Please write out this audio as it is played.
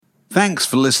Thanks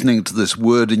for listening to this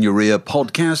Word in Your Ear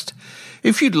podcast.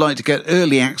 If you'd like to get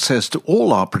early access to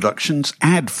all our productions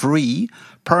ad-free,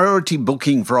 priority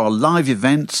booking for our live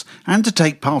events, and to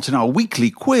take part in our weekly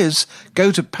quiz,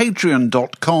 go to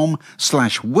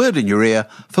patreon.com/wordinyourear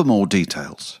for more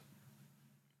details.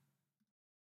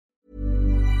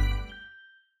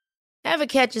 Ever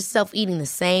catch yourself eating the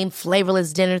same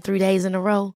flavorless dinner 3 days in a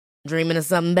row? Dreaming of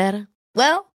something better?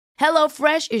 Well,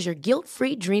 HelloFresh is your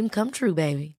guilt-free dream come true,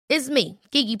 baby. It's me,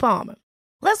 Keke Palmer.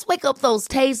 Let's wake up those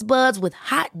taste buds with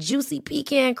hot, juicy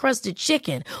pecan-crusted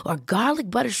chicken or garlic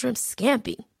butter shrimp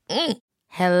scampi.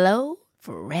 Hello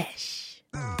Fresh.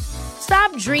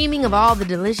 Stop dreaming of all the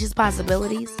delicious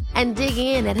possibilities and dig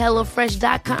in at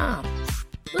HelloFresh.com.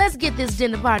 Let's get this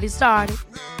dinner party started.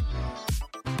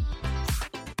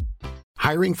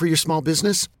 Hiring for your small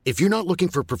business? If you're not looking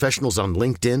for professionals on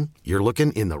LinkedIn, you're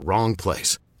looking in the wrong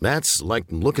place. That's like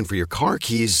looking for your car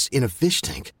keys in a fish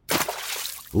tank.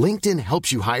 LinkedIn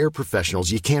helps you hire professionals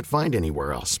you can't find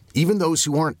anywhere else, even those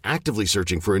who aren't actively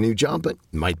searching for a new job but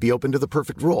might be open to the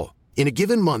perfect role. In a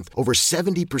given month, over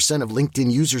 70% of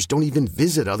LinkedIn users don't even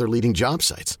visit other leading job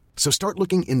sites. So start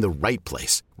looking in the right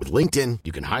place. With LinkedIn,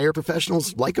 you can hire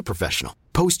professionals like a professional.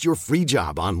 Post your free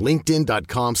job on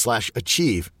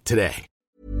linkedin.com/achieve today.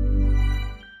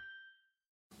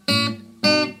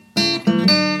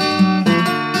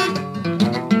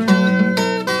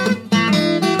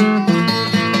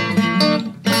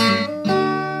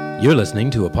 You're listening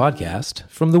to a podcast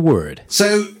from The Word.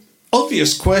 So,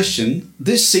 obvious question.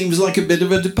 This seems like a bit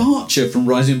of a departure from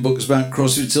writing books about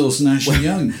Crosby, Stills and Nash and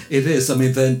Young. It is. I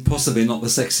mean, they're possibly not the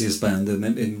sexiest band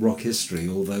in rock history,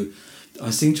 although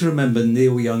I seem to remember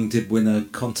Neil Young did win a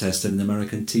contest in an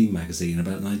American teen magazine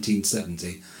about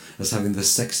 1970 as having the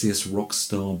sexiest rock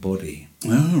star body. Oh,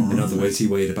 right. In other words, he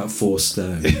weighed about 4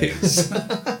 stone. Yes.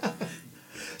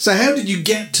 So how did you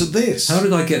get to this? How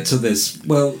did I get to this?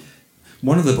 Well,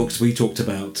 one of the books we talked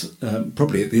about,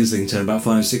 probably at the Islington about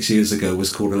 5-6 years ago, was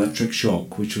called Electric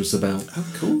Shock, which was about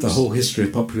the whole history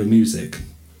of popular music,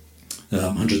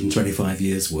 125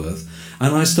 years worth.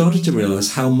 And I started to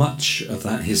realise how much of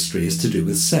that history is to do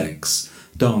with sex.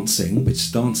 Dancing,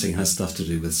 which dancing has stuff to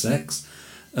do with sex.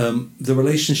 The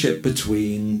relationship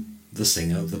between the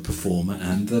singer, the performer,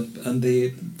 and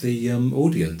the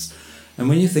audience. And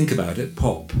when you think about it,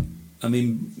 pop, I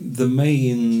mean, the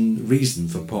main reason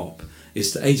for pop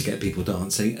is to A, to get people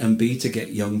dancing, and B, to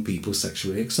get young people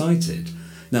sexually excited.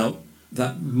 Now,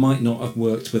 that might not have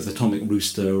worked with Atomic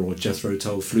Rooster or Jethro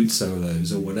Tull flute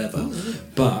solos or whatever,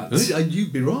 but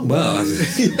you'd be wrong. Well,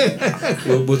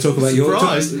 we'll talk about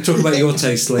talk about your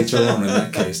taste later on in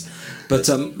that case. But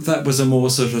that was a more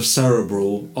sort of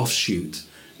cerebral offshoot.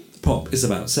 Pop is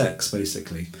about sex,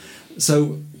 basically.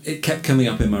 So it kept coming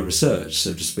up in my research,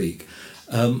 so to speak.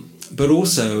 But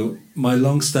also my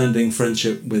long-standing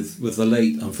friendship with the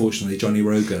late, unfortunately, Johnny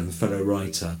Rogan, fellow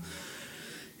writer.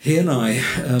 He and I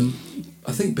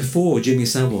think before Jimmy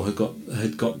Savile had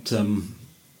got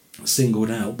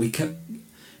singled out, we kept,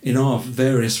 in our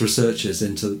various researches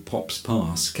into pop's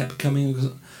past, kept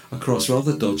coming across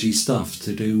rather dodgy stuff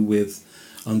to do with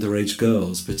underage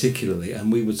girls particularly,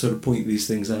 and we would sort of point these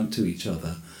things out to each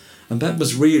other. And that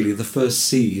was really the first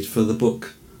seed for the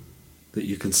book that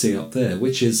you can see up there,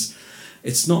 which is,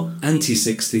 it's not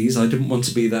anti-60s. I didn't want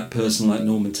to be that person like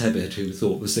Norman Tebbit who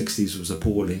thought the 60s was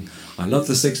appalling. I love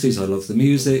the 60s, I love the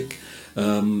music,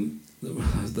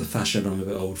 the fashion I'm a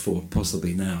bit old for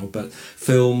possibly now, but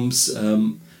films,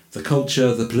 the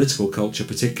culture, the political culture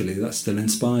particularly, that still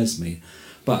inspires me.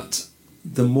 But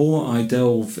the more I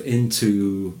delve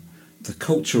into the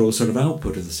cultural sort of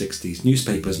output of the 60s,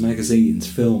 newspapers, magazines,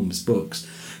 films, books,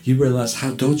 you realise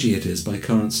how dodgy it is by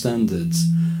current standards.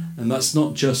 And that's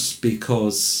not just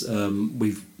because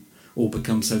we've all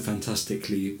become so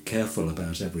fantastically careful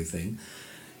about everything.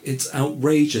 It's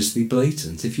outrageously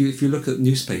blatant. If you look at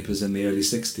newspapers in the early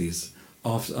 60s,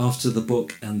 after the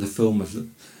book and the film of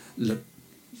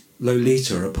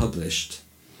Lolita are published,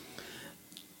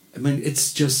 I mean,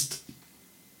 it's just,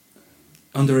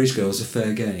 underage girls are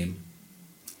fair game.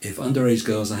 If underage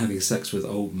girls are having sex with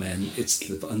old men, it's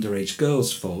the underage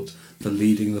girls' fault for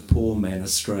leading the poor men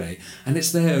astray. And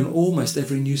it's there in almost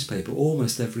every newspaper,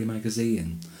 almost every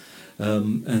magazine.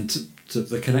 And to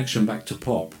the connection back to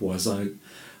pop was I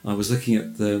was looking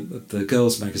at the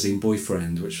girls' magazine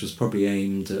Boyfriend, which was probably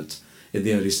aimed at, in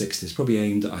the early 60s, probably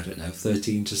aimed at,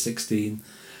 13 to 16.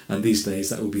 And these days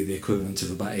that would be the equivalent of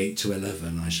about 8 to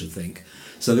 11, I should think.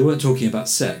 So they weren't talking about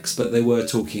sex, but they were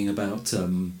talking about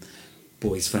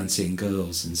boys fancying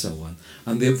girls and so on.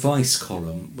 And the advice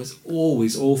column was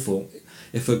always awful.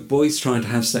 If a boy's trying to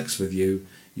have sex with you,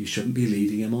 you shouldn't be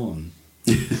leading him on.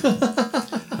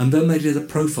 And then they did a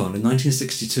profile in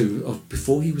 1962 of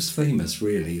before he was famous,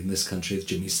 really, in this country, of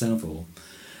Jimmy Savile.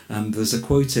 And there's a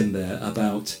quote in there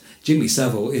about Jimmy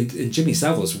Savile. In Jimmy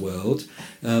Savile's world,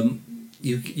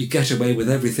 you get away with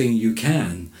everything you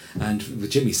can, and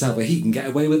with Jimmy Savile, he can get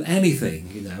away with anything,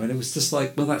 you know. And it was just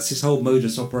like, well, that's his whole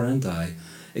modus operandi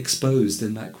exposed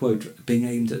in that quote, being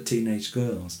aimed at teenage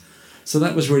girls. So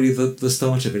that was really the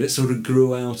start of it. It sort of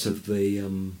grew out of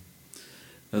the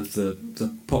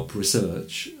pop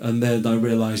research, and then I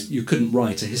realised you couldn't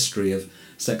write a history of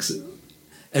sex,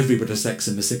 every bit of sex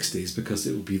in the 60s, because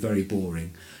it would be very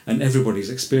boring, and everybody's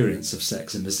experience of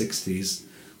sex in the 60s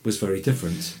was very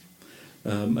different.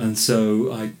 And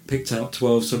so I picked out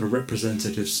 12 sort of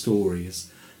representative stories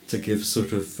to give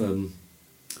sort of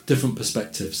different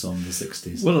perspectives on the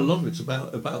 60s. Well, a lot of it's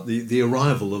about the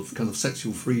arrival of kind of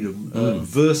sexual freedom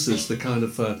versus the kind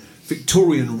of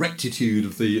Victorian rectitude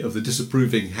of the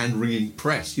disapproving, hand-wringing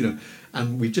press, you know.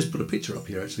 And we've just put a picture up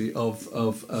here, actually, of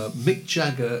Mick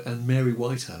Jagger and Mary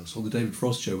Whitehouse on the David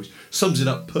Frost Show, which sums it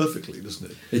up perfectly,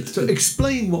 doesn't it? So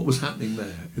explain what was happening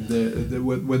there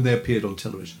when they appeared on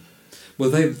television. Well,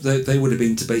 they would have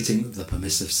been debating the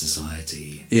permissive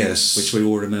society, Yes, which we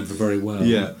all remember very well.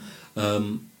 Yeah.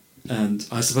 And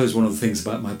I suppose one of the things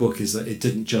about my book is that it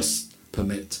didn't just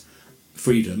permit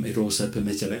freedom, it also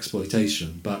permitted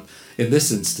exploitation. But in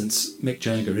this instance, Mick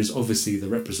Jagger is obviously the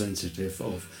representative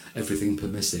of everything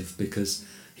permissive, because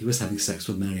he was having sex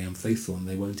with Mary Ann Faithfull and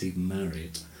they weren't even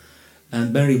married.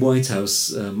 And Mary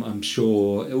Whitehouse, I'm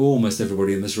sure almost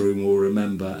everybody in this room will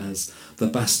remember as the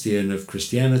bastion of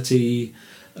Christianity,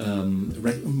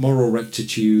 moral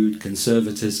rectitude,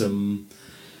 conservatism.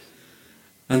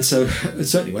 And so,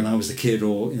 certainly when I was a kid,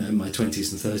 or in my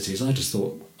 20s and 30s,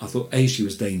 I thought A, she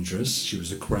was dangerous, she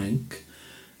was a crank.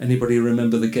 Anybody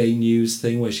remember the Gay News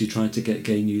thing where she tried to get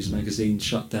Gay News magazine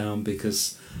shut down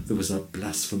because there was a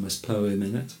blasphemous poem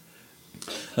in it?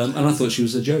 And I thought she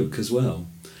was a joke as well.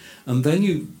 And then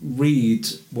you read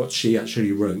what she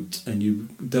actually wrote and you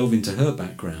delve into her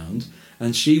background,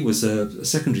 and she was a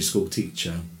secondary school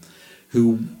teacher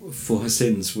who, for her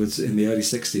sins, was in the early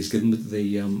 60s given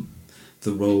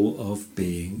the role of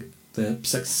being the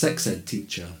sex ed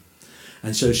teacher.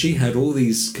 And so she had all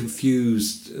these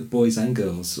confused boys and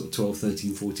girls, 12,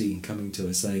 13, 14, coming to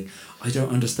her saying, I don't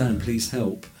understand, please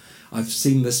help. I've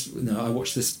seen this, I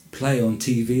watched this play on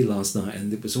TV last night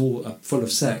and it was all full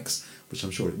of sex, which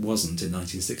I'm sure it wasn't in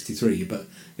 1963, but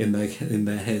in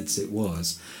their heads it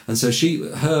was. And so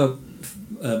her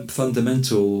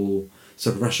fundamental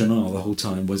sort of rationale the whole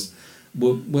time was,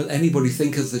 will anybody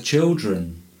think of the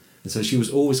children? And so she was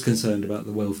always concerned about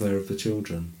the welfare of the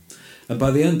children. And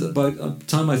by the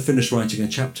time I finished writing a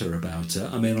chapter about her,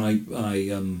 I mean, I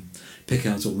pick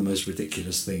out all the most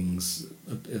ridiculous things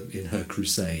in her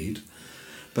crusade.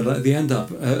 But at the end of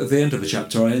the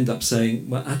chapter, I end up saying,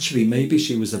 well, actually, maybe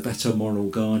she was a better moral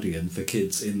guardian for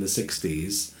kids in the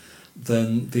 60s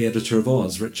than the editor of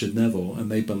Oz, Richard Neville, and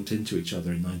they bumped into each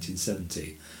other in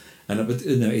 1970. And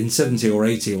in 70 or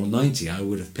 80 or 90, I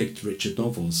would have picked Richard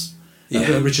Neville's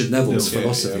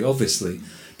philosophy, obviously.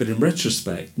 But in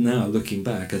retrospect, now looking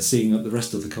back and seeing the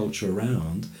rest of the culture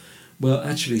around, well,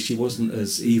 actually, she wasn't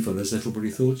as evil as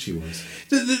everybody thought she was.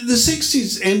 The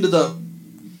 60s ended up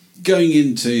going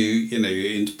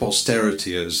into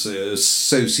posterity as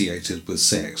associated with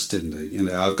sex, didn't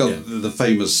it? I've got the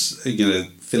famous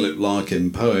Philip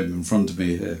Larkin poem in front of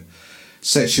me here.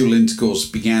 Sexual intercourse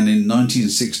began in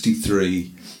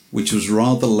 1963, which was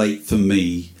rather late for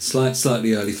me.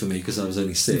 Slightly early for me because I was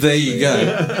only 6. There you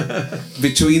go.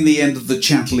 Between the end of the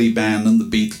Chatterley Band and the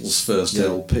Beatles' first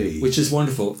LP. Which is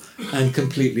wonderful and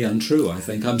completely untrue, I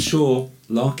think. I'm sure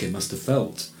Larkin must have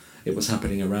felt it was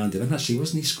happening around him. And actually,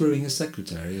 wasn't he screwing his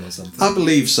secretary or something? I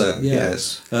believe so,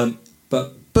 yes.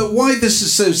 But why this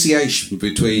association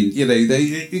between,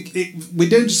 we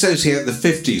don't associate the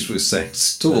 50s with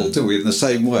sex at all, do we, in the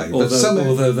same way?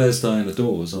 Although there's Diana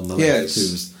Dawes on the left,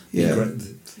 who was Yeah.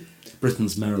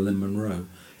 Britain's Marilyn Monroe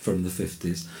from the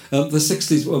 50s. The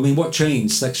 60s, I mean, what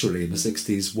changed sexually in the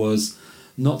 60s was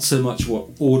not so much what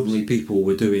ordinary people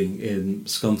were doing in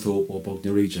Scunthorpe or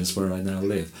Bognor Regis, where I now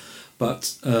live,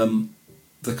 but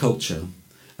the culture.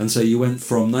 And so you went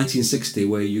from 1960,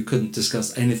 where you couldn't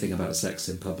discuss anything about sex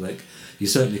in public. You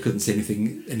certainly couldn't see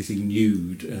anything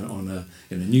nude in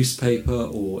a newspaper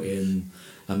or in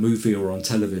a movie or on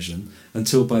television,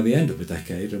 until by the end of the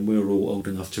decade, and we're all old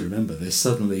enough to remember this,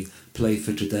 suddenly Play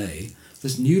for Today,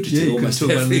 there's nudity almost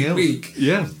every week.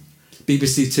 Yeah.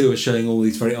 BBC Two are showing all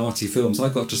these very arty films. I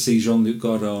got to see Jean-Luc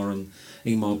Godard and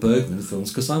Ingmar Bergman films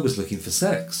because I was looking for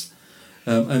sex.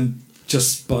 And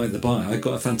just by the by, I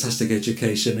got a fantastic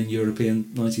education in European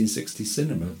 1960s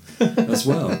cinema as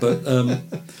well. But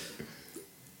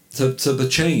so the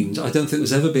change, I don't think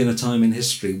there's ever been a time in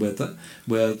history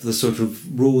where the sort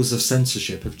of rules of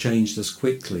censorship have changed as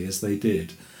quickly as they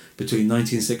did. Between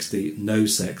 1960, no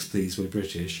sex, please, we're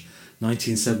British.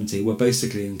 1970, we're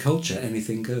basically in culture,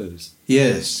 anything goes.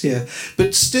 Yes, yeah.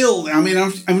 But still, I mean,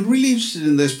 I'm really interested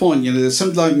in this point. You know, there's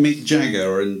something like Mick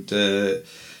Jagger and,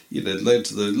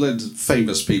 loads of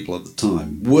famous people at the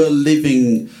time were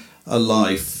living a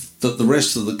life that the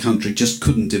rest of the country just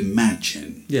couldn't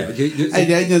imagine. Yeah. And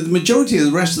the majority of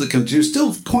the rest of the country were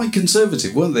still quite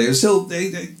conservative, weren't they?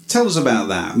 They tell us about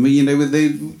that. I mean, you know,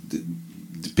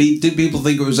 did people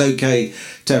think it was okay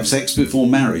to have sex before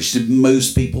marriage? Did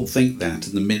most people think that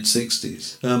in the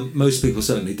mid-60s? Most people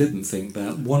certainly didn't think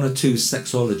that. One or two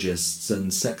sexologists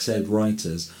and sex ed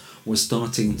writers were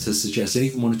starting to suggest, and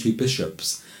even one or two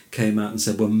bishops came out and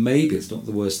said, well, maybe it's not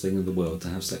the worst thing in the world to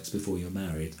have sex before you're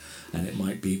married, and it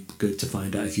might be good to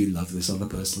find out if you love this other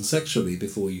person sexually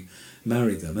before you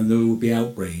marry them. And there would be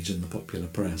outrage in the popular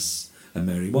press, and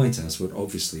Mary Whitehouse would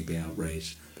obviously be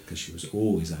outraged, because she was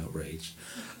always outraged.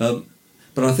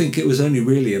 But I think it was only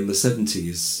really in the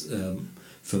 70s,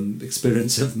 from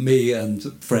experience of me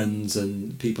and friends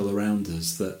and people around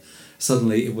us, that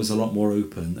suddenly it was a lot more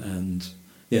open. And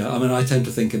yeah, I mean, I tend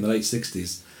to think in the late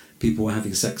 60s, people were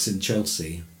having sex in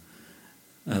Chelsea,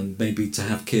 and maybe to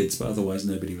have kids, but otherwise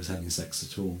nobody was having sex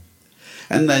at all.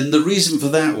 And then the reason for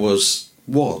that was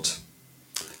what?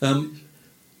 In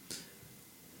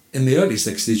the early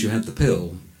 60s, you had the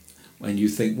pill, and you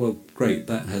think, well, great,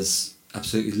 that has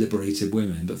absolutely liberated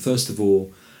women. But first of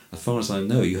all, as far as I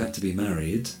know, you had to be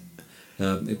married.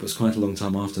 It was quite a long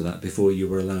time after that before you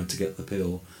were allowed to get the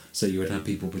pill. So you would have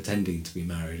people pretending to be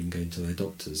married and going to their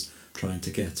doctors trying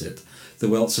to get it. There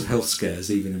were lots of health scares,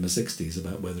 even in the 60s,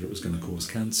 about whether it was going to cause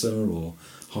cancer or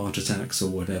heart attacks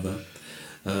or whatever.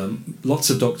 Lots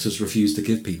of doctors refused to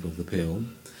give people the pill.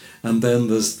 And then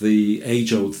there's the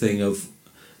age-old thing of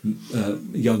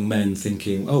young men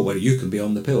thinking, oh, well, you can be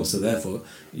on the pill, so therefore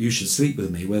you should sleep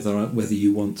with me whether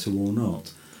you want to or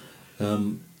not.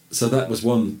 So that was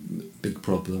one big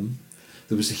problem.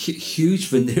 There was a huge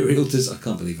venereal disease. I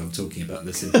can't believe I'm talking about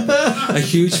this. A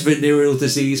huge venereal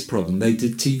disease problem. They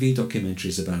did TV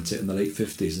documentaries about it in the late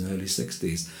 50s and early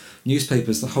 60s.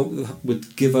 Newspapers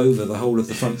would give over the whole of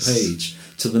the front page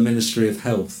to the Ministry of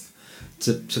Health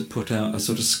to put out a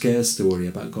sort of scare story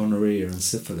about gonorrhea and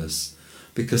syphilis,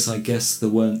 because I guess there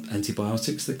weren't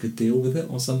antibiotics that could deal with it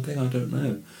or something. I don't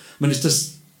know. I mean, it's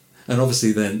just... And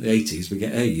obviously then, the 80s, we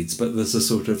get AIDS, but there's a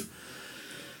sort of...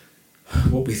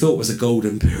 what we thought was a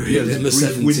golden period in the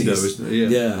 70s. Window, isn't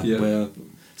it? Yeah, where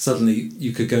suddenly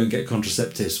you could go and get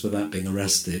contraceptives without being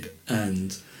arrested,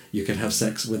 and you could have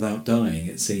sex without dying,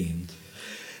 it seemed.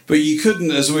 But you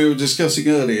couldn't, as we were discussing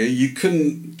earlier, you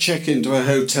couldn't check into a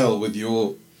hotel with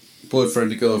your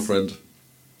boyfriend or girlfriend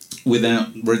without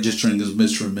registering as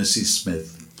Mr. and Mrs.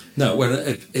 Smith. No, well,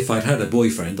 if I'd had a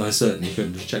boboyfriend, I certainly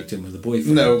couldn't have checked in with a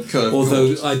boyfriend. No, of course.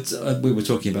 Although we were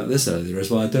talking about this earlier as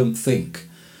well, I don't think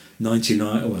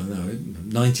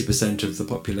 90% of the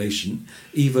population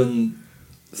even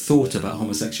thought about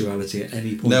homosexuality at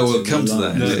any point. No, we'll come to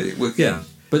that. No. Yeah,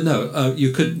 but no,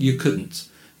 you couldn't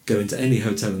go into any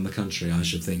hotel in the country, I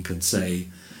should think, and say,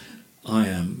 I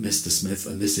am Mr. Smith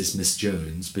and this is Miss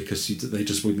Jones, because they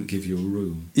just wouldn't give you a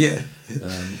room. Yeah.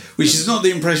 Which is not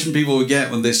the impression people would get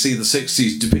when they see the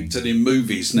 60s depicted in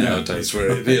movies nowadays,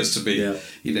 where it appears to be,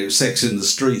 sex in the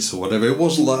streets or whatever. It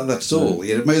wasn't like that at all.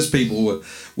 You know, most people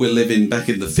were living back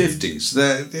in the 50s.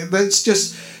 Let's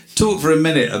just talk for a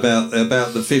minute about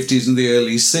the 50s and the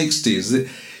early 60s.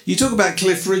 You talk about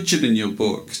Cliff Richard in your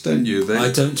book, don't you?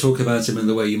 I don't talk about him in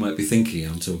the way you might be thinking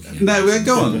I'm talking about. No,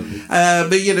 go on.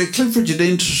 But, Cliff Richard,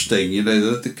 interesting,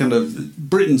 the kind of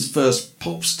Britain's first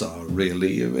pop star,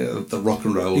 really, of the rock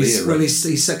and roll era. Well, he's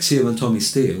sexier than Tommy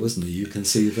Steele, isn't he? You can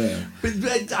see there. But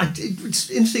it's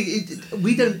interesting.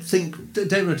 We don't think,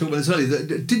 David and I talked about this earlier,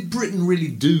 that did Britain really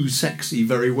do sexy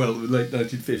very well in the late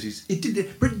 1950s?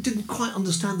 Britain didn't quite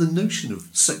understand the notion of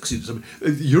sexiness. I mean,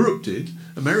 Europe did,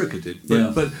 America did,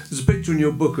 but there's a picture in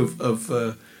your book of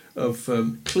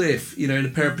Cliff, in a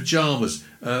pair of pyjamas,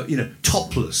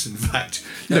 topless, in fact,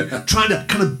 trying to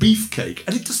kind of beefcake,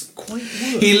 and it doesn't quite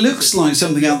work. He looks like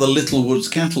something out of the Little Woods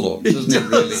catalogue, doesn't it?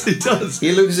 Really, it does.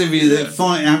 He looks as if he's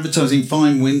advertising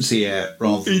fine Wincy out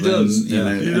rather than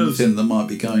anything that might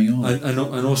be going on.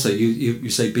 And also, you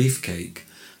say beefcake.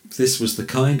 This was the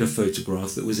kind of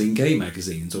photograph that was in gay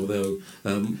magazines, although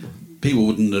people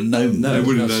wouldn't have known. No,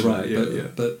 that's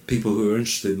right. But people who were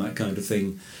interested in that kind of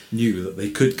thing knew that they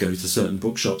could go to certain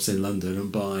bookshops in London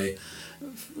and buy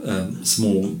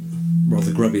small,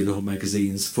 rather grubby little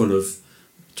magazines full of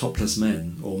topless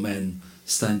men or men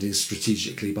standing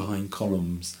strategically behind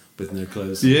columns with no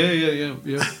clothes on.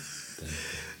 Yeah.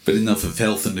 But enough of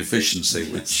health and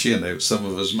efficiency, which some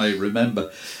of us may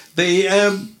remember.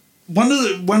 The one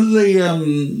of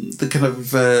the kind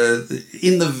of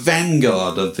in the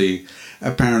vanguard of the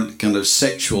apparent kind of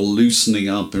sexual loosening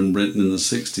up in Britain in the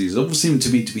 60s always seemed to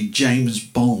me to be James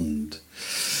Bond.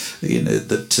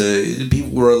 That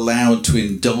people were allowed to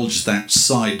indulge that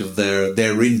side of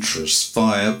their interests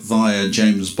via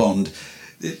James Bond.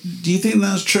 Do you think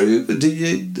that's true?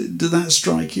 Did that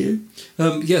strike you?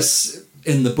 Yes,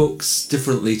 in the books,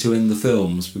 differently to in the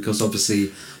films, because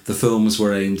obviously the films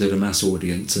were aimed at a mass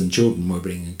audience and children were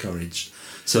being encouraged.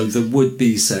 So there would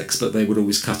be sex, but they would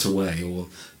always cut away, or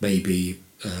maybe...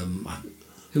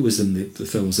 who was in the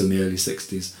films in the early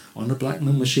 60s? Honor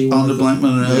Blackman, was she one? Honor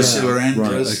Blackman and Ursula Andress.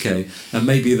 Right, okay. And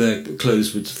maybe their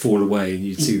clothes would fall away and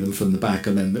you'd see them from the back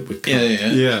and then it would cut.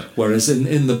 Yeah. Whereas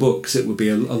in the books it would be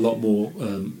a lot more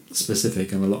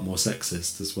specific and a lot more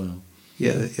sexist as well.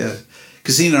 Yeah.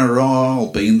 Casino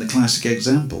Royale being the classic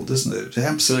example, doesn't it?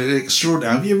 Absolutely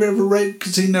extraordinary. Have you ever read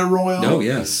Casino Royale? Oh,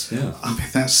 yes, yeah. I mean,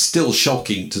 that's still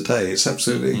shocking today. It's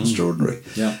absolutely extraordinary.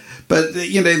 Yeah. But,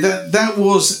 that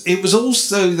was... It was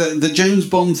also... The James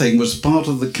Bond thing was part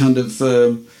of the kind of...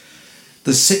 the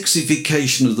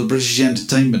sexification of the British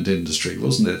entertainment industry,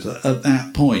 wasn't it? At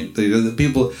that point, the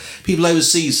people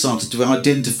overseas started to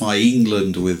identify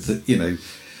England with,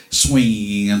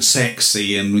 swinging and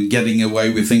sexy and getting away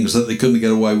with things that they couldn't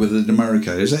get away with in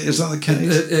America. Is that the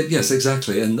case? Yes,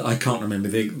 exactly. And I can't remember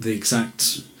the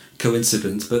exact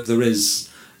coincidence, but there is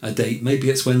a date. Maybe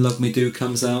it's when Love Me Do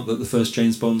comes out that the first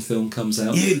James Bond film comes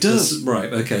out. Yeah, it does.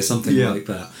 Right, okay, something like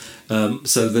that.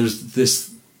 So there's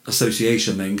this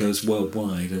association then goes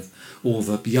worldwide of all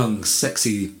the young,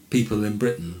 sexy people in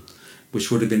Britain, which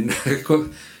would have been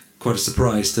quite a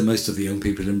surprise to most of the young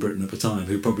people in Britain at the time,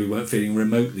 who probably weren't feeling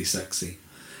remotely sexy.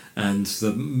 And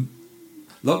certainly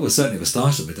at the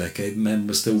start of the decade, men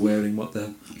were still wearing what their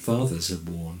fathers had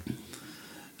worn.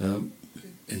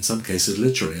 In some cases,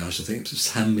 literally, I should think,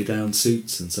 just hand-me-down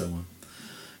suits and so on.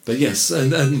 But yes,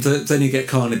 and then you get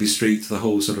Carnaby Street, the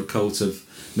whole sort of cult of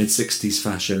mid-60s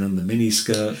fashion and the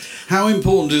miniskirt. How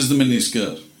important is the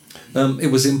miniskirt?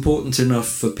 It was important enough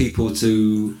for people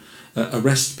to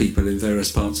arrest people in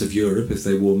various parts of Europe if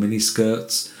they wore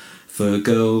miniskirts, for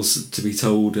girls to be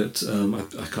told at,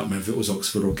 I can't remember if it was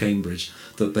Oxford or Cambridge,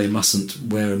 that they mustn't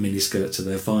wear a miniskirt to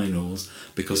their finals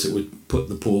because it would put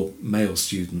the poor male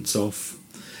students off.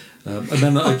 And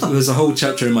then there's a whole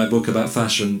chapter in my book about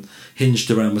fashion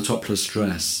hinged around the topless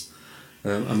dress.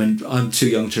 I'm too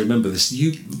young to remember this.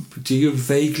 Do you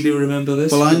vaguely remember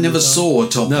this? Well, I never saw a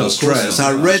topless dress. Not.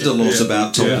 I read a lot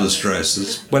about topless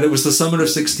dresses. Well, it was the summer of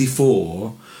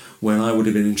 '64 when I would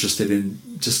have been interested in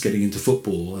just getting into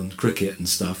football and cricket and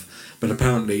stuff. But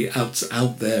apparently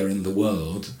out there in the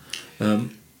world,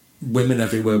 women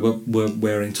everywhere were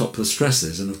wearing topless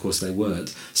dresses, and of course they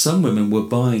weren't. Some women were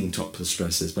buying topless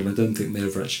dresses, but I don't think they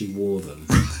ever actually wore them.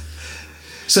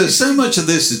 So much of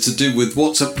this is to do with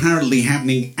what's apparently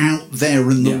happening out there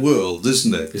in the world,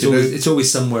 isn't it? It's always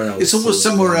somewhere else. It's always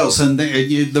somewhere else, and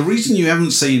the reason you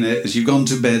haven't seen it is you've gone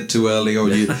to bed too early, or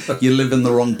you live in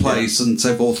the wrong place, and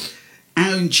so forth.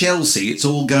 Out in Chelsea, it's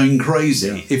all going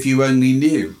crazy. If you only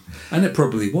knew, and it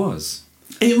probably was.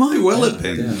 It might well have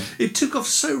been. Yeah. It took off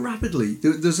so rapidly.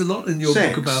 There's a lot in your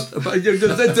Sex. book about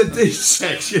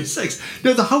sex. Yeah, sex.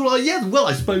 No, the whole well,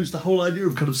 I suppose the whole idea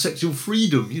of kind of sexual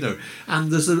freedom,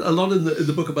 and there's a lot in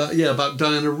the book about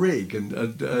Diana Rigg and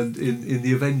in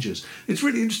the Avengers. It's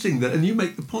really interesting that, and you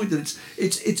make the point that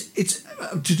it's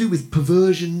to do with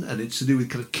perversion, and it's to do with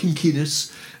kind of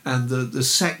kinkiness. And the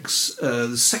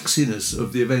sexiness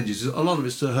of the Avengers, a lot of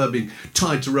it's to her being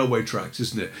tied to railway tracks,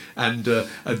 isn't it? And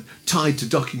tied to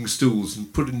docking stools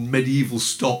and put in medieval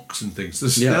stocks and things.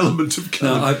 There's an element of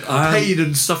kind of pain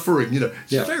and suffering.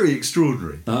 It's very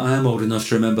extraordinary. I am old enough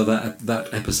to remember that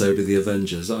episode of the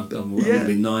Avengers. I'm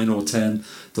probably 9 or 10.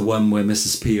 The one where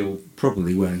Mrs. Peel,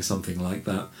 probably wearing something like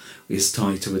that, is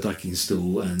tied to a ducking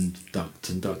stool and ducked.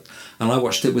 And I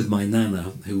watched it with my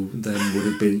nana, who then would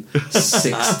have been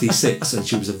 66, and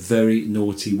she was a very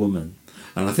naughty woman.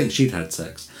 And I think she'd had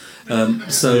sex. And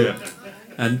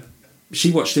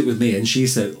she watched it with me, and she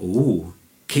said, "Ooh,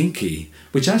 kinky,"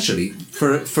 which actually,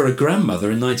 for a grandmother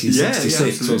in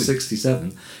 1966 or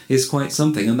 67, is quite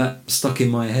something. And that stuck in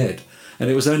my head. And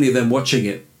it was only then watching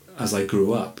it as I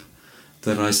grew up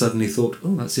that I suddenly thought,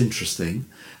 oh, that's interesting.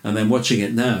 And then watching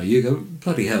it now, you go,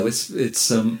 bloody hell, it's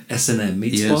S&M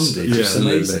meets bondage. It's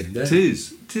amazing. It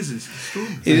is. It's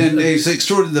extraordinary. It's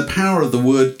extraordinary, the power of the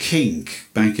word kink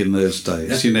back in those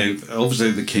days. You know,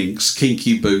 obviously the kinks,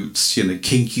 kinky boots, you know,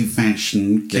 kinky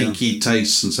fashion, kinky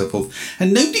tastes and so forth.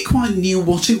 And nobody quite knew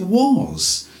what it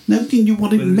was. Nobody knew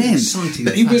what it meant.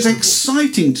 But it was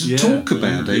exciting to talk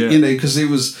about it, you know, because it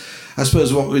was, I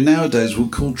suppose, what we nowadays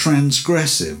would call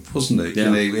transgressive, wasn't it?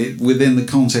 Yeah. You know, within the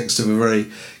context of a very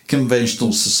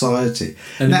conventional society.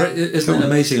 And isn't it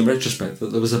amazing in retrospect that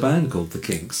there was a band called The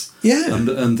Kinks? Yeah.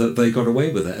 And that they got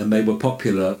away with it and they were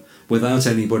popular without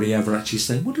anybody ever actually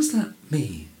saying, what does that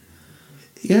mean?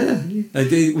 Yeah.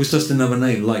 It was just another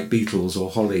name, like Beatles or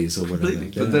Hollies or whatever.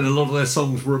 Completely. But then a lot of their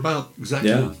songs were about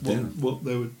exactly what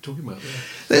they were talking about there.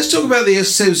 Let's talk about the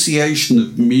association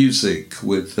of music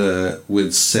with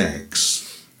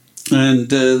sex. And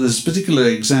there's a particular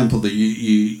example that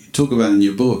you talk about in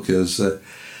your book as a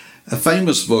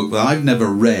famous book that I've never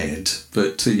read,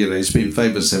 but you know, it's been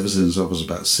famous ever since I was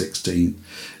about 16,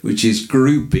 which is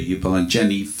Groupie by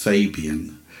Jenny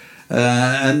Fabian.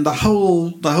 And the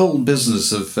whole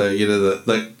business of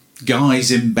that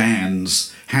guys in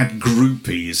bands had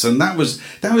groupies, and that was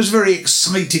a very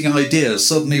exciting idea.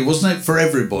 Suddenly, wasn't it, for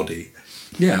everybody?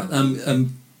 Yeah. I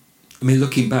mean,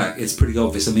 looking back, it's pretty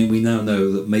obvious. I mean, we now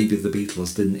know that maybe the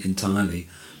Beatles didn't entirely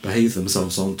behave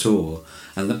themselves on tour,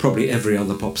 and that probably every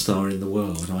other pop star in the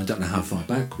world, I don't know how far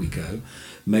back we go,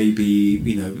 maybe,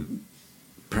 you know,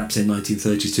 perhaps in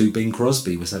 1932 Bing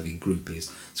Crosby was having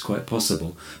groupies. It's quite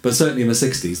possible. But certainly in the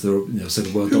 60s there were sort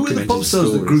of well-documented stories. Who were the pop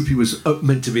stars the groupie was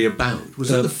meant to be about?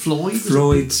 Was it the Floyd?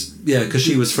 Floyd, yeah, because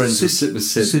she was friends with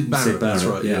Sid Barrett. That's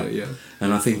right, yeah.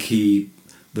 And I think he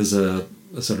was a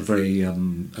sort of very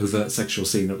overt sexual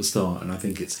scene at the start, and I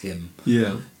think it's him.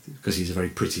 Yeah. Because he's a very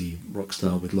pretty rock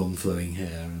star with long flowing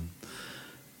hair. And,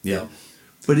 yeah.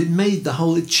 But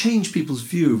it changed people's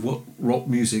view of what rock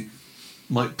music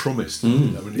might promise.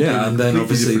 And then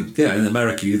obviously, in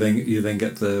America you then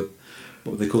get the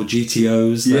what they call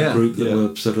GTOs, that group that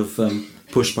were sort of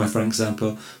pushed by Frank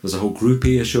Zappa. There's a whole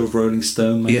groupie issue of Rolling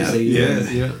Stone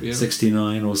magazine,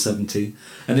 69 or 70,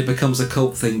 and it becomes a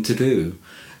cult thing to do.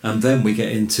 And then we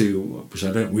get into, which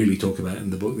I don't really talk about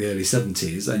in the book, the early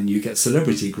 70s, and you get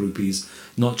celebrity groupies,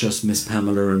 not just Miss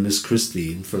Pamela and Miss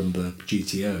Christine from the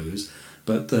GTOs,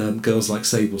 but girls like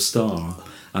Sable Starr.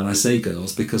 And I say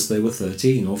girls because they were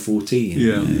 13 or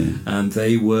 14. And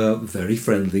they were very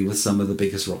friendly with some of the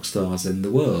biggest rock stars in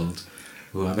the world,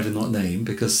 who I better not name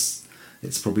because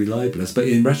it's probably libelous. But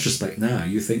in retrospect now,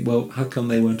 you think, well, how come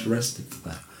they weren't arrested for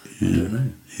that? I don't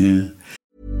know. Yeah.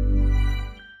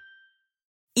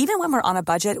 Even when we're on a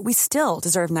budget, we still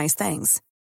deserve nice things.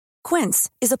 Quince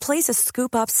is a place to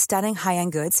scoop up stunning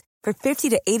high-end goods for 50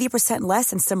 to 80%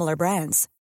 less than similar brands.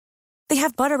 They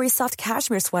have buttery soft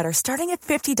cashmere sweaters starting at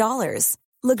 $50,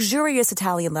 luxurious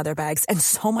Italian leather bags, and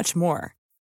so much more.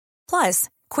 Plus,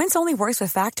 Quince only works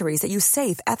with factories that use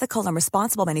safe, ethical, and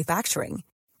responsible manufacturing.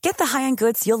 Get the high-end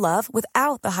goods you'll love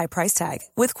without the high price tag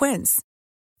with Quince.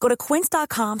 Go to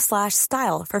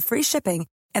quince.com/style for free shipping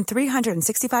and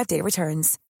 365-day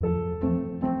returns.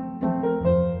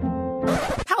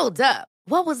 Hold up.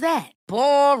 What was that?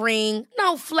 Boring.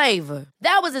 No flavor.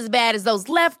 That was as bad as those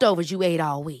leftovers you ate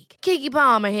all week. Keke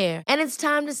Palmer here, and it's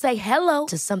time to say hello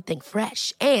to something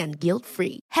fresh and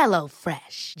guilt-free. Hello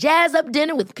Fresh. Jazz up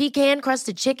dinner with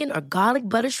pecan-crusted chicken or garlic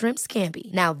butter shrimp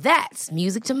scampi. Now that's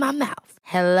music to my mouth.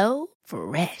 Hello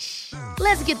Fresh.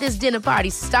 Let's get this dinner party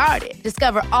started.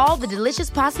 Discover all the delicious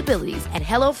possibilities at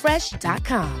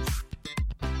HelloFresh.com.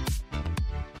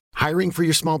 Hiring for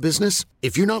your small business?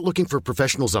 If you're not looking for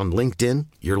professionals on LinkedIn,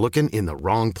 you're looking in the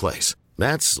wrong place.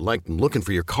 That's like looking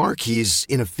for your car keys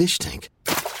in a fish tank.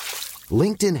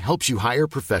 LinkedIn helps you hire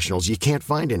professionals you can't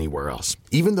find anywhere else,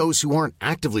 even those who aren't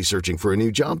actively searching for a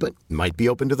new job but might be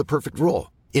open to the perfect role.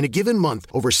 In a given month,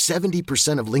 over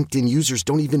 70% of LinkedIn users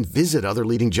don't even visit other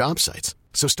leading job sites.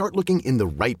 So start looking in the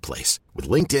right place. With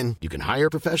LinkedIn, you can hire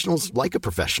professionals like a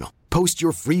professional. Post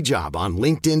your free job on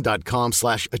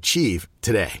linkedin.com/achieve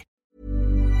today.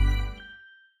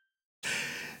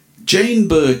 Jane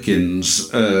Birkin's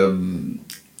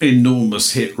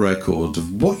enormous hit record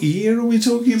of what year are we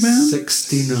talking about?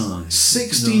 69.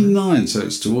 69, so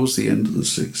it's towards the end of the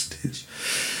 60s.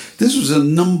 This was a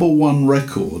 #1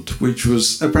 record, which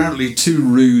was apparently too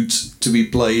rude to be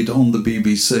played on the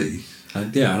BBC.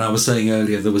 And I was saying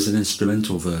earlier there was an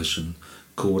instrumental version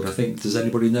called, I think, does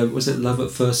anybody know, was it Love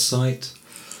at First Sight?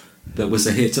 That was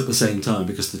a hit at the same time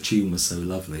because the tune was so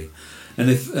lovely. And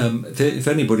if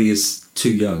anybody is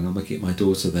too young, I'm looking at my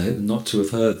daughter there, not to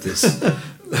have heard this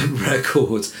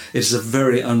record. It's a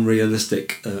very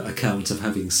unrealistic account of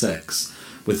having sex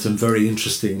with some very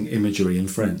interesting imagery in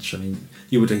French. I mean,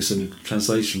 you were doing some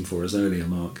translation for us earlier,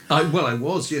 Mark. I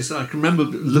was, yes. I can remember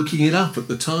looking it up at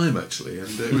the time, actually,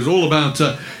 and it was all about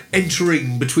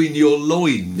entering between your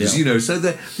loins, you know. So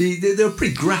they're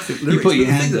pretty graphic lyrics. You put your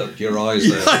hand up your eyes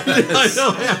there. I know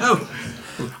I have.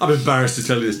 I'm embarrassed to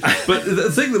tell you this, but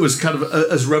the thing that was kind of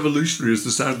as revolutionary as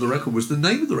the sound of the record was the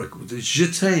name of the record. It's Je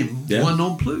t'aime, moi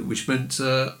non plus, which meant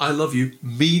I love you,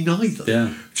 me neither.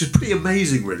 Yeah. Which is pretty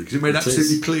amazing, really, because it made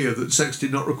absolutely clear that sex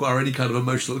did not require any kind of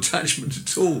emotional attachment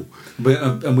at all.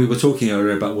 And we were talking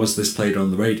earlier about was this played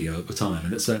on the radio at the time,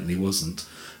 and it certainly wasn't.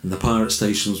 And the pirate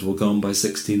stations were gone by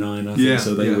 69, I think,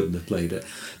 so they wouldn't have played it.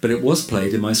 But it was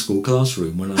played in my school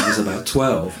classroom when I was about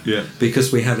 12,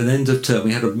 because we had an end of term,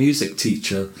 we had a music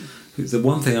teacher. The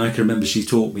one thing I can remember she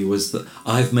taught me was that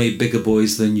I've made bigger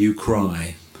boys than you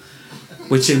cry,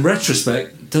 which in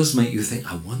retrospect does make you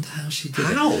think, I wonder how she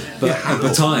did it. But at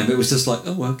the time, it was just like,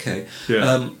 oh, okay.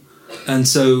 Yeah. And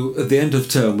so at the end of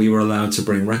term, we were allowed to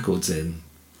bring records in.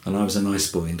 And I was a nice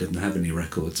boy and didn't have any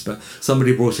records, but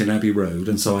somebody brought in Abbey Road,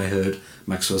 and so I heard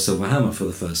Maxwell Silverhammer for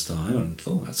the first time, and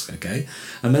oh, that's okay.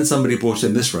 And then somebody brought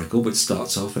in this record, which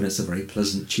starts off and it's a very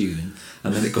pleasant tune,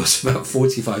 and then it got about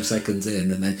 45 seconds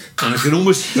in, and then I can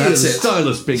almost hear the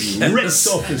stylus being ripped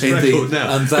off his record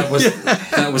now. And that was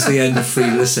the end of free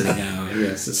listening hour.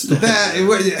 Yes, it stopped.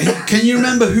 Can you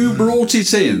remember who brought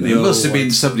it in? It must have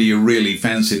been somebody who really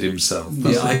fancied himself.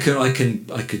 Yeah, I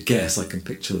could guess. I can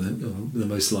picture the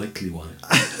most likely one.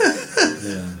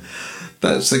 Yeah.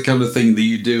 That's the kind of thing that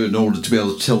you do in order to be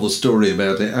able to tell the story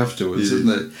about it afterwards, isn't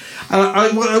it?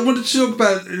 I wanted to talk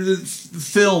about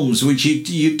films, which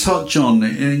you touch on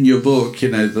in your book. You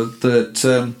know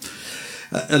that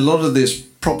a lot of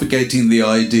this propagating the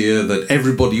idea that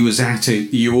everybody was at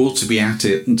it, you ought to be at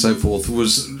it, and so forth,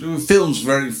 was films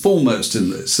very foremost in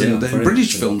this, and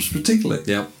British films particularly.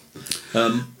 Yeah.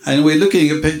 And we're looking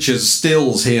at pictures,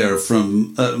 stills here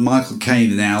from Michael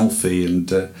Caine in Alfie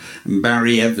and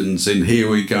Barry Evans in Here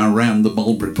We Go Around the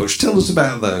Mulberry Bush. Tell us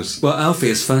about those. Well, Alfie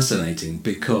is fascinating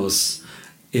because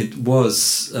it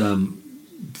was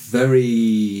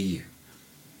very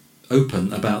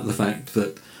open about the fact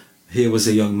that here was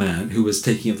a young man who was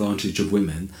taking advantage of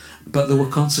women, but there were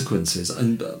consequences,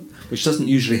 and which doesn't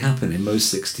usually happen in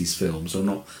most 60s films, or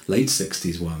not late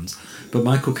 60s ones. But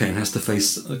Michael Caine has to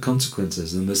face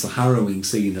consequences, and there's a harrowing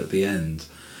scene at the end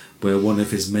where one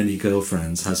of his many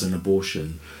girlfriends has an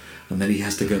abortion, and then he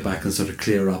has to go back and sort of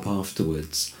clear up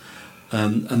afterwards.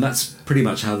 And that's pretty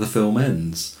much how the film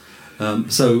ends.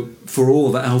 So for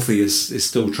all that Alfie is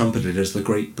still trumpeted as the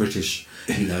great British,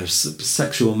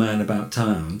 sexual man about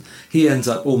town, he ends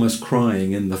up almost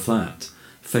crying in the flat,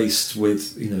 faced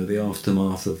with the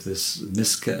aftermath of this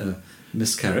the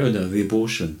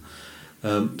abortion.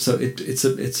 So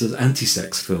it's an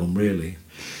anti-sex film, really.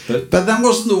 But that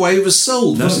wasn't the way it was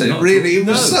sold, was it? Really, it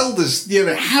was sold as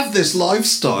have this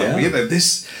lifestyle.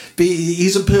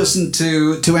 He's a person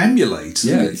to emulate.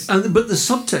 Yes, but the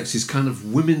subtext is kind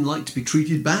of women like to be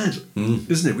treated badly,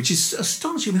 isn't it? Which is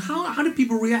astonishing. How did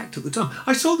people react at the time?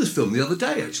 I saw this film the other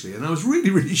day actually, and I was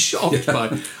really, really shocked by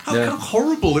how kind of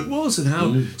horrible it was and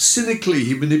how cynically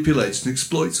he manipulates and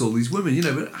exploits all these women.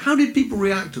 But how did people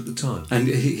react at the time? And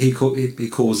he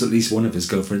calls at least one of his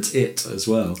girlfriends it as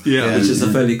well. Yeah, which is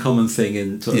a fairly common thing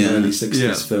in early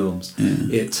 60s films.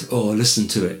 It, listen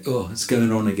to it, it's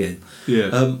going on again.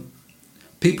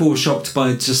 People were shocked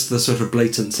by just the sort of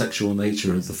blatant sexual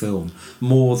nature of the film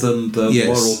more than the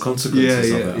moral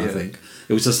consequences of it. I think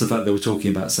it was just the fact they were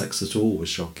talking about sex at all was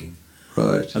shocking.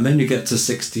 Right. And then you get to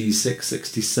 66,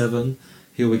 67.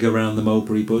 Here We Go Round the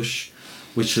Mulberry Bush,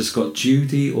 which has got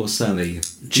Judy or Sally.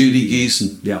 Judy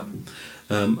Geeson. Yeah.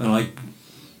 And I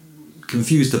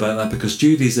confused about that because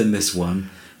Judy's in this one,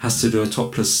 has to do a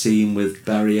topless scene with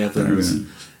Barry Evans.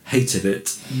 Hated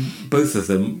it. Both of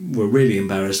them were really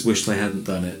embarrassed, wished they hadn't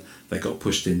done it. They got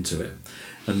pushed into it.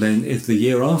 And then if the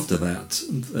year after that,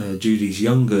 Judy's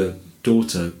younger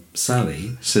daughter,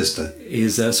 Sally... Sister,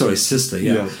 is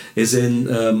in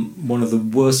one of the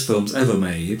worst films ever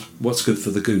made, What's Good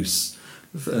for the Goose,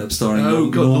 starring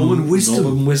Norman Wisdom.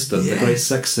 Norman Wisdom, the great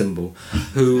sex symbol,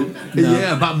 who...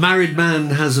 about married man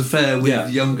has affair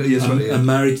with younger... Yes, a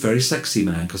married, very sexy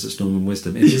man, because it's Norman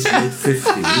Wisdom, in his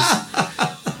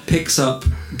mid-50s, picks up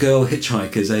girl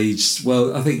hitchhikers aged...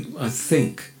 Well, I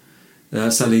think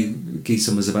Sally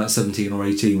Geeson was about 17 or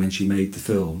 18 when she made the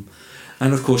film.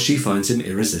 And of course she finds him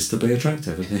irresistibly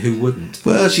attractive, and who wouldn't?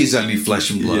 Well, she's only flesh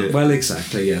and blood. Yeah. Well,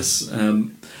 exactly, yes.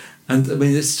 And I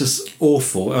mean, it's just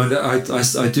awful. I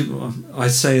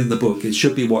say in the book, it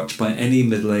should be watched by any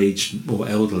middle-aged or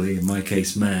elderly, in my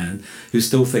case, man, who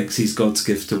still thinks he's God's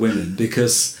gift to women,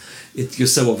 because you're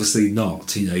so obviously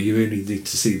not. You know, you only need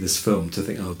to see this film to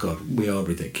think, oh God, we are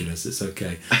ridiculous. It's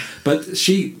okay. But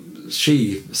she,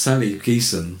 Sally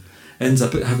Geeson, ends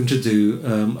up having to do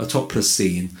a topless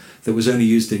scene that was only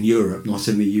used in Europe, not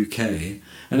in the UK.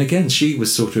 And again, she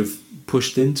was sort of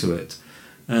pushed into it.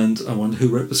 And I wonder who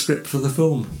wrote the script for the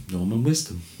film. Norman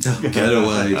Wisdom. Oh, get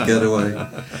away.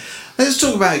 Let's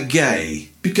talk about gay,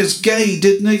 because gay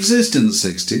didn't exist in the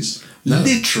 60s. No.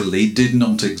 Literally did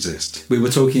not exist. We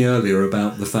were talking earlier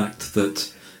about the fact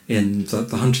that in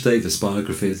the Hunter Davis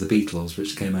biography of the Beatles,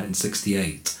 which came out in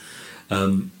 1968,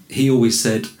 he always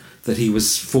said that he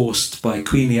was forced by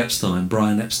Queenie Epstein,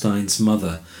 Brian Epstein's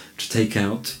mother, to take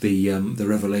out the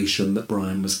revelation that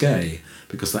Brian was gay,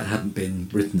 because that hadn't been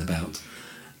written about.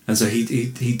 And so he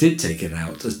did take it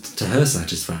out to her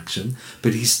satisfaction,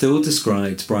 but he still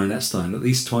described Brian Epstein at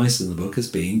least twice in the book as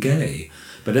being gay.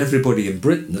 But everybody in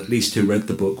Britain, at least who read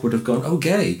the book, would have gone, oh,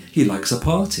 gay, he likes a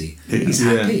party, he's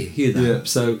happy, you know. Yeah.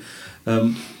 So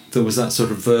there was that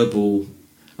sort of verbal,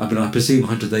 I mean, I presume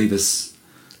Hunter Davis,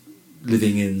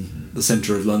 living in the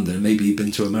centre of London, maybe he'd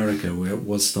been to America where it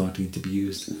was starting to be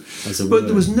used as a word. But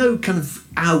there was no kind of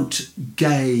out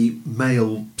gay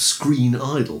male screen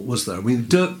idol, was there? I mean,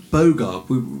 Dirk Bogarde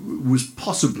was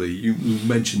possibly, you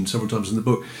mentioned several times in the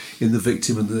book, in The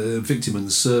Victim and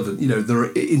the Servant. You know, there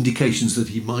are indications that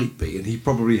he might be, and he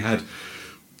probably had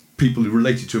people who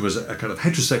related to him as a kind of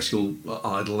heterosexual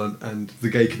idol, and the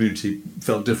gay community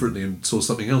felt differently and saw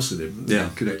something else in him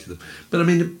that connected them. But I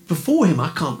mean, before him, I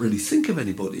can't really think of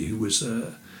anybody who was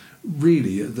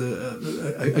really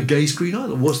a gay screen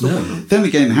idol. Was there one? Then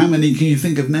again, how many can you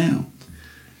think of now?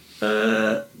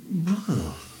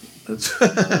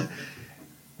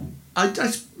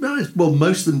 Well,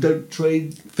 most of them don't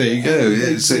trade. There you go.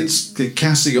 It's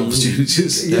casting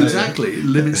opportunities. Exactly. It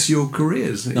limits your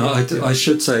careers. No, I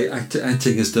should say,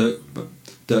 acting as Dirk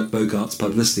Bogarde's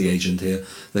publicity agent here,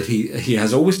 that he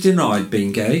has always denied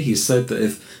being gay. He's said that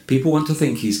if people want to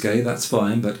think he's gay, that's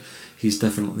fine, but he's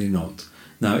definitely not.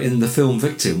 Now, in the film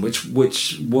Victim, which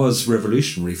was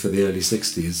revolutionary for the early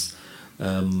 60s,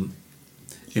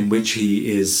 in which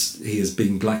he is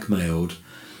being blackmailed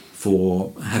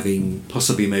for having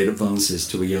possibly made advances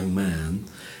to a young man,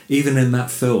 even in that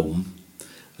film,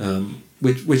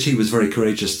 which he was very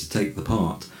courageous to take the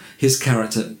part, his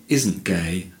character isn't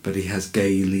gay, but he has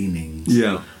gay leanings.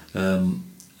 Yeah.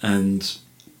 And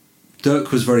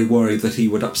Dirk was very worried that he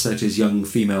would upset his young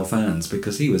female fans,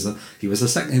 because he was a bit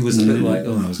like,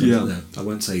 I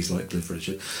won't say he's like Cliff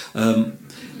Richard.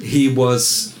 He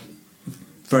was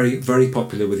very, very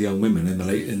popular with young women in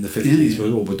the 50s,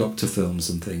 with all the Doctor films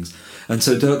and things. And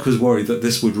so Dirk was worried that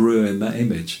this would ruin that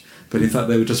image. But in fact,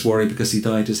 they were just worried because he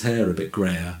dyed his hair a bit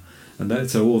greyer. And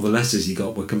so all the letters he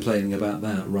got were complaining about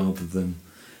that rather than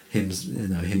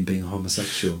him being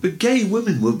homosexual. But gay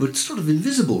women were sort of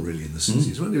invisible, really, in the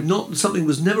 60s, weren't they? Not something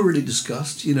was never really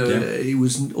discussed. You know, it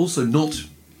was also not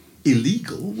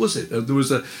illegal, was it?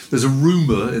 There's a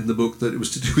rumour in the book that it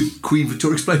was to do with Queen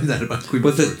Victoria. Explain that about Queen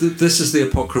Victoria. This is the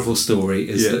apocryphal story,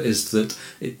 is that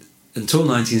until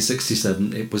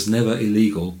 1967 it was never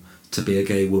illegal to be a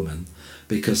gay woman,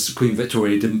 because Queen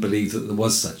Victoria didn't believe that there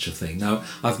was such a thing. Now,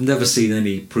 I've never seen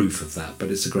any proof of that, but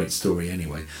it's a great story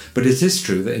anyway. But it is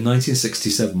true that in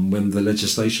 1967, when the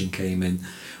legislation came in,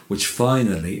 which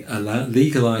finally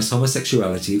legalised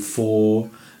homosexuality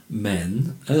for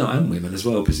men, and women as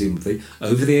well, presumably,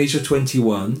 over the age of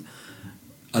 21,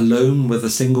 alone with a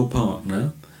single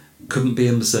partner, couldn't be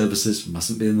in the services,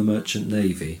 mustn't be in the merchant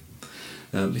navy.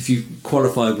 If you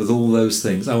qualified with all those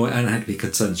things, and it had to be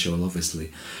consensual,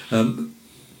 obviously,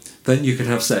 then you could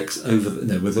have sex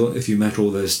if you met all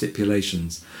those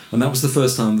stipulations. And that was the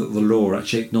first time that the law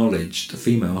actually acknowledged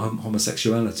female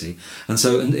homosexuality. And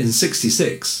so in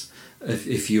 66,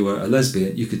 if you were a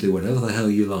lesbian, you could do whatever the hell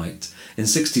you liked. In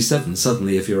 67,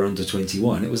 suddenly, if you're under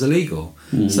 21, it was illegal.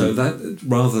 Mm-hmm. So that,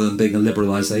 rather than being a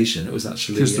liberalisation, it was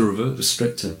actually just the reverse. It was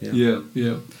stricter.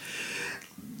 Yeah.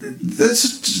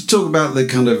 Let's talk about the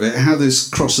kind of how this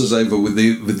crosses over with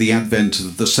the advent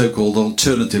of the so-called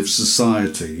alternative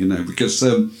society. You know, because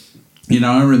I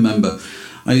remember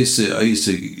I used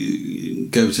to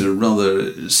go to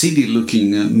rather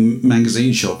seedy-looking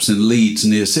magazine shops in Leeds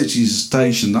near City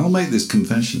Station. I'll make this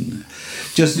confession,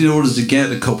 just in order to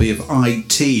get a copy of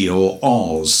IT or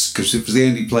Oz, because it was the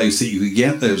only place that you could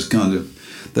get those kind of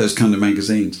those kind of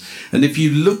magazines. And if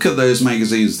you look at those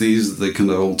magazines, these are the kind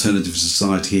of alternative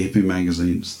society hippie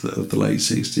magazines of the late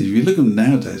 60s. If you look at them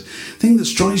nowadays, the thing that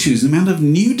strikes you is the amount of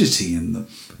nudity in them.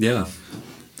 Yeah.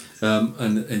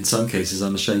 And in some cases,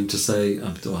 I'm ashamed to say,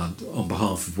 on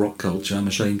behalf of rock culture, I'm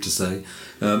ashamed to say,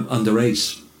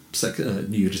 underage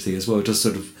nudity as well, just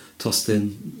sort of tossed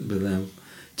in without,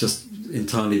 just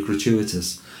entirely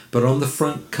gratuitous. But on the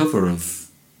front cover of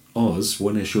Oz,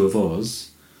 one issue of Oz,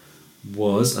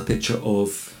 was a picture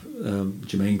of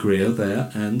Germaine Greer there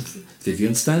and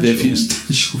Vivian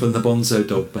Stanshall from the Bonzo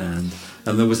Dog Band.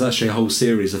 And there was actually a whole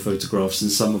series of photographs, in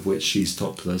some of which she's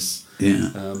topless,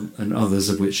 and others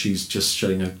of which she's just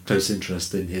showing a close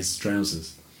interest in his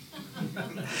trousers.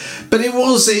 But it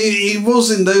was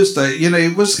in those days, you know,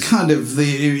 it was kind of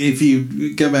if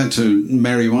you go back to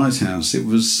Mary Whitehouse,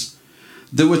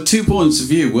 there were 2 points of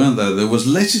view, weren't there? There was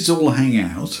let it all hang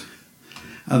out,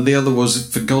 and the other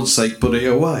was, for God's sake, put it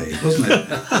away, wasn't it?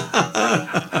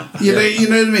 You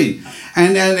know what I mean?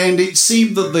 And it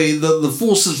seemed that the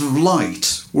forces of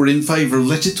light were in favour of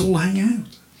let it all hang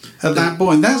out at that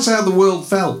point. That's how the world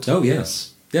felt. Oh,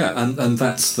 yes. Yeah, and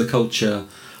that's the culture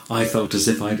I felt as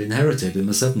if I'd inherited in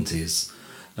the 70s,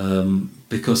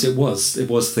 because it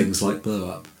was things like Blow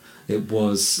Up. It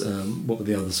was, what were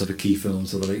the other sort of key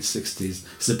films of the late 60s?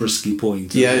 Zabriskie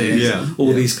Point.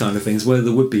 All these kind of things where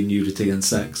there would be nudity and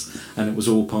sex, and it was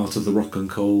all part of the rock and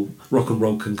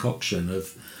roll concoction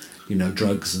of, you know,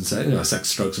 drugs and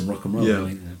sex, drugs and rock and roll.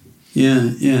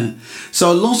 Yeah. Yeah.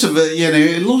 So a lot of it,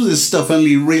 a lot of this stuff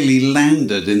only really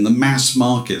landed in the mass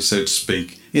market, so to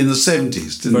speak, in the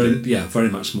 70s, didn't it? Yeah, very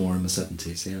much more in the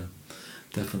 70s. Yeah,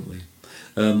 definitely.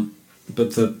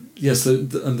 But the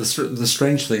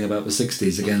strange thing about the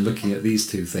 60s, again, looking at these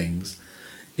two things,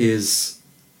 is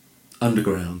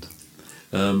underground.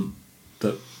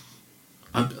 That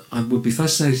I would be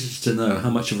fascinated to know how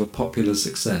much of a popular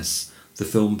success the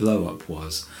film Blow Up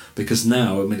was, because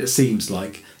now, I mean, it seems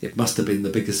like it must have been the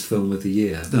biggest film of the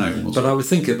year. No, it wasn't. But I would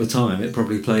think at the time it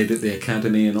probably played at the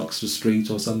Academy in Oxford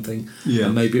Street or something. Yeah.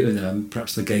 And maybe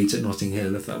perhaps the Gate at Notting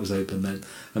Hill, if that was open then,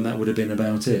 and that would have been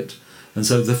about it. And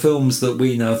so the films that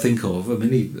we now think of, I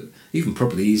mean, even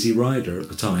probably Easy Rider at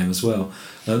the time as well,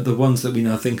 the ones that we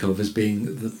now think of as being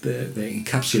the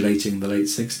encapsulating the late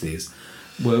 60s,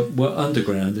 were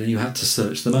underground, and you had to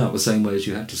search them out the same way as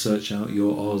you had to search out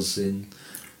your Oz in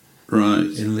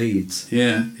Leeds.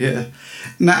 Yeah.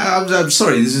 Now, I'm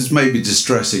sorry, this is maybe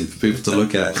distressing for people to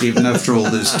look at, even after all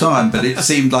this time, but it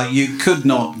seemed like you could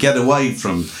not get away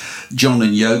from John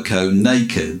and Yoko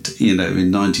naked, in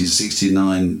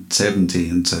 1969, 70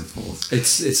 and so forth.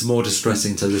 It's more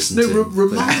distressing to listen to.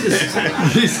 Remind us.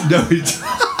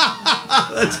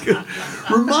 That's good.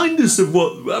 Remind us of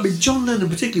what, I mean, John Lennon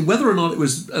particularly, whether or not it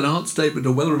was an art statement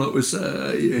or whether or not it was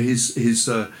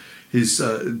his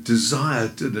desire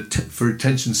for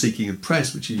attention-seeking and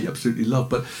press, which he absolutely loved.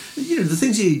 But, the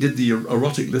things he did, the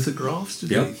erotic lithographs,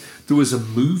 didn't he? There was a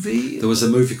movie. There was a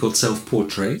movie called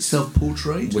Self-Portrait.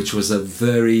 Self-Portrait. Which was a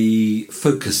very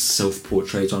focused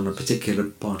self-portrait on a particular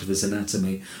part of his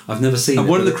anatomy. I've never seen it. And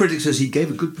one of the critics says he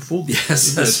gave a good performance.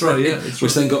 Yes, that's right. Yeah,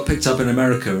 which then got picked up in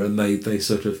America, and they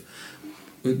sort of...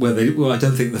 Well, I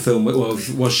don't think the film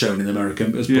was shown in America.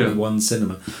 It was probably one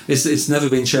cinema. It's never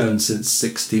been shown since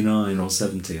 69 or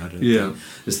 70. I don't think.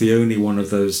 It's the only one of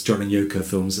those John and Yoko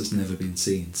films that's never been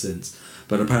seen since.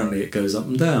 But apparently it goes up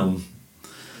and down.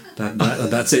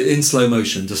 That's it in slow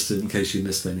motion, just in case you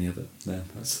missed any of it. Yeah,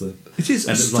 that's the. It is,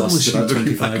 and it lasts about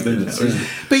 25 minutes. Yeah.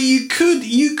 But you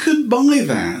could buy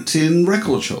that in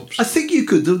record shops. I think you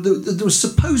could. There was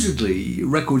supposedly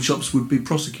record shops would be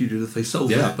prosecuted if they sold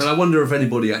that, but I wonder if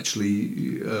anybody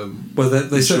actually. Well,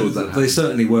 they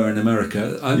certainly were in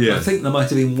America. I think there might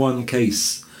have been one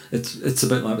case. It's a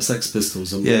bit like the Sex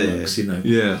Pistols and Bollocks,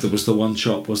 There was the one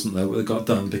shop, wasn't there, that got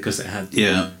done because it had...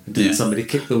 Did somebody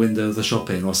kick the window of the shop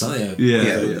in or something?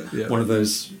 One of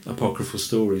those apocryphal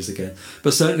stories again.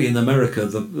 But certainly in America,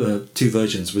 the two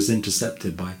versions was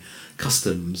intercepted by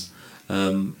customs,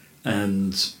 and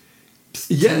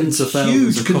tens of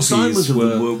thousands of copies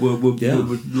were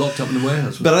locked up in the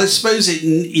warehouse. But I suppose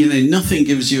nothing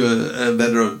gives you a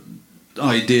better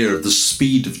idea of the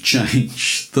speed of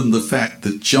change than the fact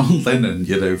that John Lennon,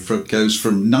 goes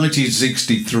from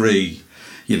 1963,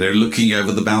 looking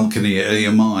over the balcony at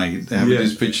EMI, having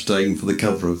his picture taken for the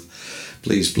cover of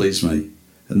Please Please Me,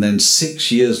 and then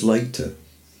 6 years later,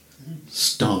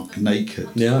 stark naked.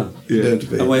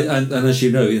 And as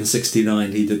you know, in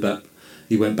 69 he did that.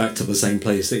 He went back to the same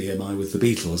place at EMI with the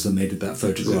Beatles, and they did that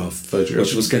photograph,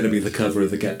 which was going to be the cover of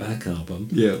the Get Back album.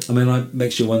 I mean, it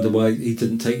makes you wonder why he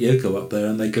didn't take Yoko up there,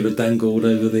 and they could have dangled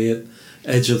over the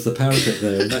edge of the parapet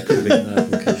there, and that could have been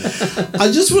that.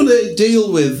 I just want to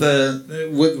deal with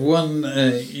one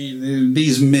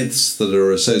these myths that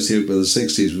are associated with the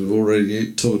 60s. We've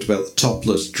already talked about the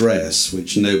topless dress,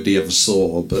 which nobody ever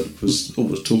saw, but was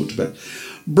always talked about.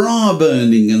 Bra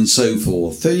burning and so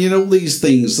forth. All these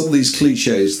things, all these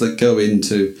cliches that go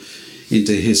into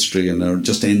history and are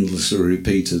just endlessly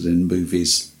repeated in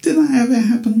movies. Did that ever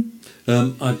happen?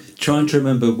 I'm trying to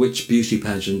remember which beauty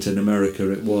pageant in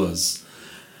America it was.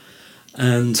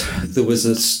 And there was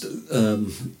in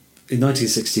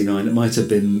 1969, it might have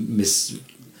been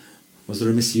was there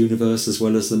a Miss Universe as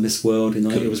well as the Miss World?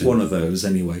 It was one of those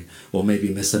anyway, or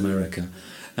maybe Miss America.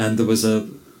 And there was a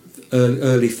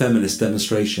early feminist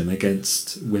demonstration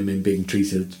against women being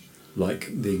treated like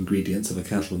the ingredients of a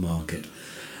cattle market.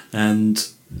 And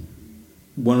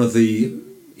one of the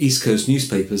East Coast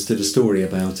newspapers did a story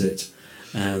about it,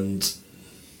 and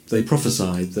they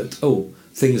prophesied that,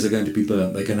 things are going to be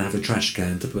burnt, they're going to have a trash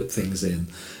can to put things in.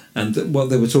 And what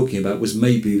they were talking about was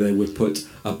maybe they would put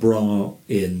a bra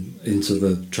into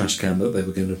the trash can that they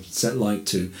were going to set light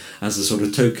to as a sort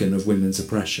of token of women's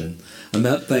oppression. And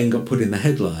that then got put in the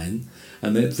headline,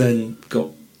 and it then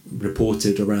got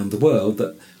reported around the world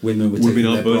that women were taking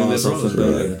their bras off and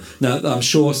burning them. Now, I'm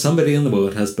sure somebody in the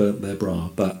world has burnt their bra,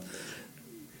 but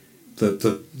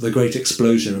the great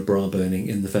explosion of bra burning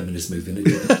in the feminist movement,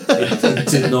 it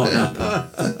did not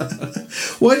happen.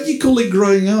 Why did you call it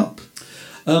Growing Up?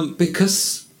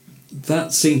 Because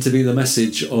that seemed to be the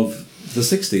message of the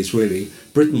 60s, really.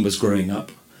 Britain was growing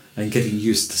up and getting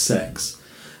used to sex.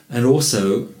 And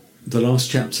also, the last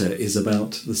chapter is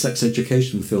about the sex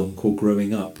education film called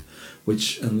Growing Up,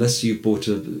 which, unless you bought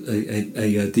a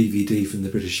DVD from the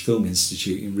British Film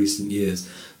Institute in recent years,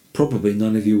 probably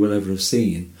none of you will ever have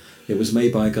seen. It was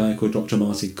made by a guy called Dr.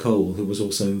 Martin Cole, who was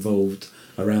also involved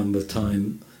around the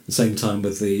same time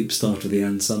with the start of the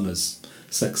Ann Summers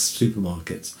sex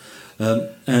supermarkets.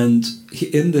 And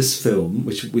in this film,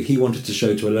 which he wanted to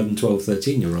show to 11, 12,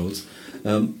 13-year-olds,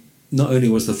 not only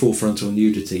was there full frontal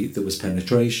nudity, there was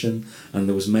penetration, and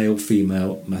there was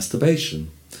male-female masturbation.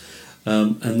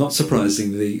 And not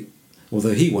surprisingly,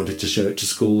 although he wanted to show it to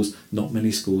schools, not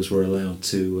many schools were allowed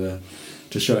to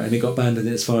show it. And it got banned, and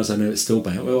as far as I know, it's still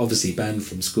banned. Well, obviously banned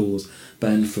from schools,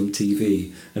 banned from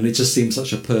TV. And it just seemed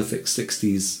such a perfect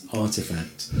 60s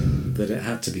artefact that it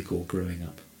had to be called Growing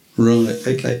Up. Right,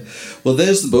 okay. Well,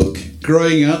 there's the book,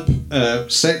 Growing Up,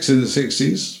 Sex in the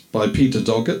 60s, by Peter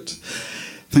Doggett.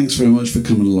 Thanks very much for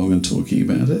coming along and talking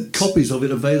about it. Copies of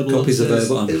it available. Copies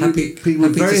available. I'm happy. People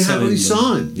happy very to happily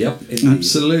sign. sign. Yep, indeed.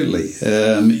 Absolutely.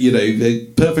 A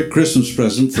perfect Christmas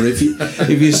present for if you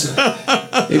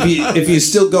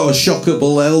still got a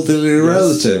shockable elderly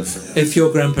relative. If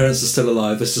your grandparents are still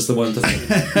alive, this is the one to think.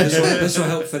 This will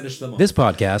help finish them off. This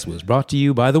podcast was brought to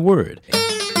you by The Word.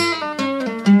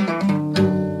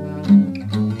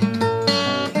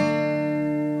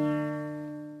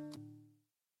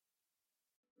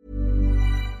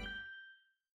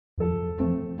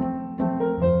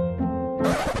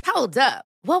 Hold up.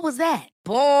 What was that?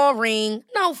 Boring.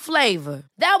 No flavor.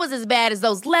 That was as bad as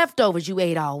those leftovers you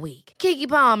ate all week. Keke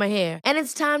Palmer here, and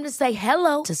it's time to say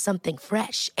hello to something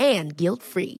fresh and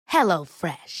guilt-free. Hello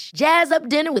Fresh. Jazz up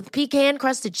dinner with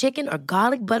pecan-crusted chicken or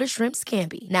garlic butter shrimp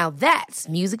scampi. Now that's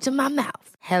music to my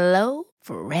mouth. Hello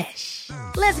Fresh.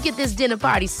 Let's get this dinner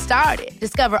party started.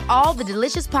 Discover all the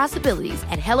delicious possibilities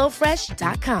at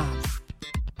HelloFresh.com.